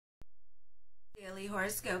weekly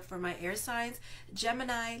horoscope for my air signs,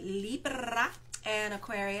 Gemini, Libra, and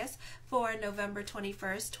Aquarius for November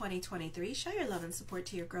 21st, 2023. Show your love and support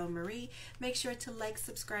to your girl Marie. Make sure to like,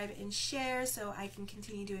 subscribe, and share so I can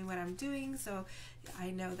continue doing what I'm doing, so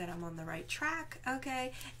I know that I'm on the right track,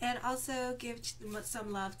 okay? And also give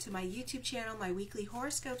some love to my YouTube channel. My weekly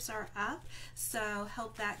horoscopes are up, so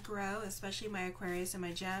help that grow, especially my Aquarius and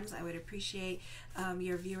my gems. I would appreciate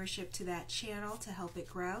your viewership to that channel to help it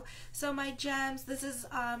grow. So my gems, this is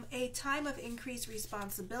a time of increased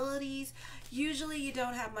responsibilities. Usually you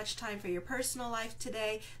don't have much time for your personal life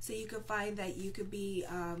today, so you could find that you could be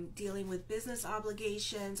dealing with business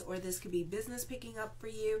obligations, or this could be business picking up for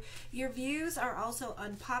you. Your views are also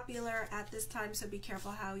unpopular at this time, so be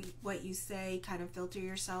careful what you say. Kind of filter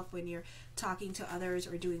yourself when you're talking to others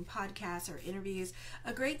or doing podcasts or interviews.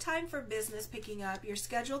 A great time for business picking up. Your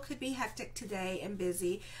schedule could be hectic today and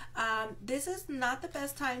busy. This is not the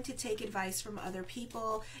best time to take advice from other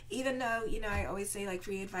people, even though, you know, I always say like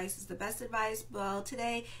free advice is the best advice. Well,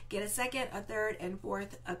 today, get a second, a third, and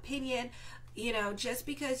fourth opinion. You know, just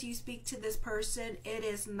because you speak to this person, it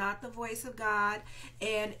is not the voice of God,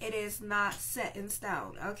 and it is not set in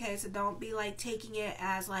stone, okay? So don't be like taking it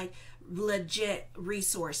as like legit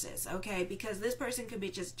resources, okay? Because this person could be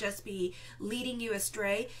just be leading you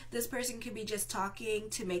astray. This person could be just talking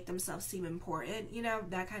to make themselves seem important, you know,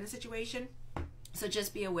 that kind of situation. So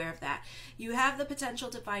just be aware of that. You have the potential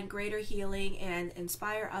to find greater healing and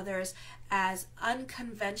inspire others as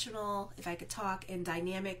unconventional, if I could talk, and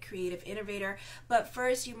dynamic, creative innovator. But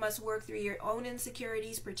first, you must work through your own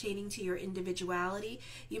insecurities pertaining to your individuality.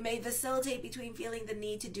 You may vacillate between feeling the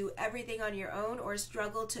need to do everything on your own or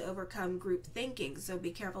struggle to overcome group thinking. So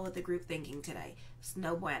be careful with the group thinking today. It's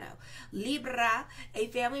no bueno. Libra, a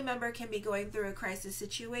family member can be going through a crisis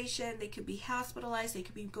situation. They could be hospitalized. They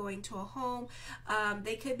could be going to a home.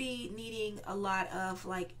 They could be needing a lot of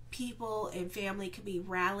like people, and family could be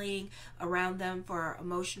rallying around them for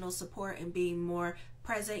emotional support and being more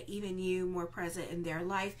present, even you more present in their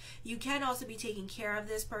life. You can also be taking care of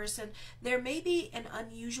this person. There may be an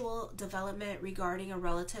unusual development regarding a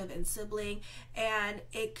relative and sibling, and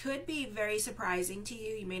it could be very surprising to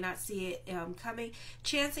you. You may not see it coming.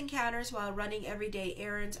 Chance encounters while running everyday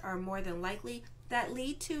errands are more than likely that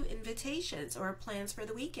lead to invitations or plans for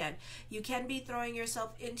the weekend. You can be throwing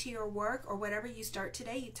yourself into your work, or whatever you start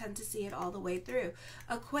today, you tend to see it all the way through.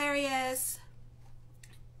 Aquarius,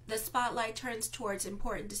 the spotlight turns towards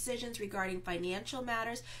important decisions regarding financial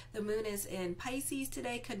matters. The moon is in Pisces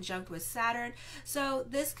today, conjunct with Saturn. So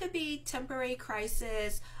this could be temporary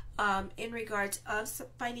crisis in regards of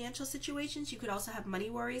financial situations. You could also have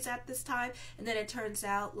money worries at this time, and then it turns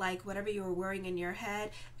out like whatever you were worrying in your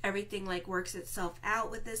head, everything like works itself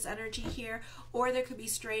out with this energy here. Or there could be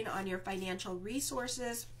strain on your financial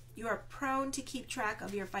resources. You are prone to keep track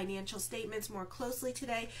of your financial statements more closely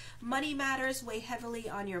today. Money matters weigh heavily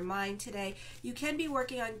on your mind today. You can be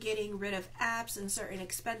working on getting rid of apps and certain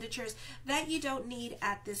expenditures that you don't need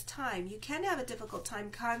at this time. You can have a difficult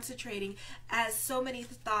time concentrating as so many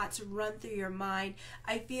thoughts run through your mind.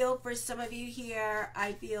 I feel for some of you here,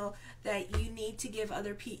 I feel that you need to give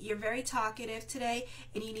other people, you're very talkative today,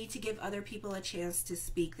 and you need to give other people a chance to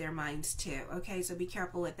speak their minds too, okay? So be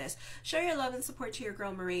careful with this. Show your love and support to your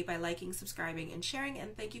girl Marie by liking, subscribing, and sharing,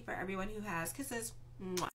 and thank you for everyone who has. Kisses. Mwah.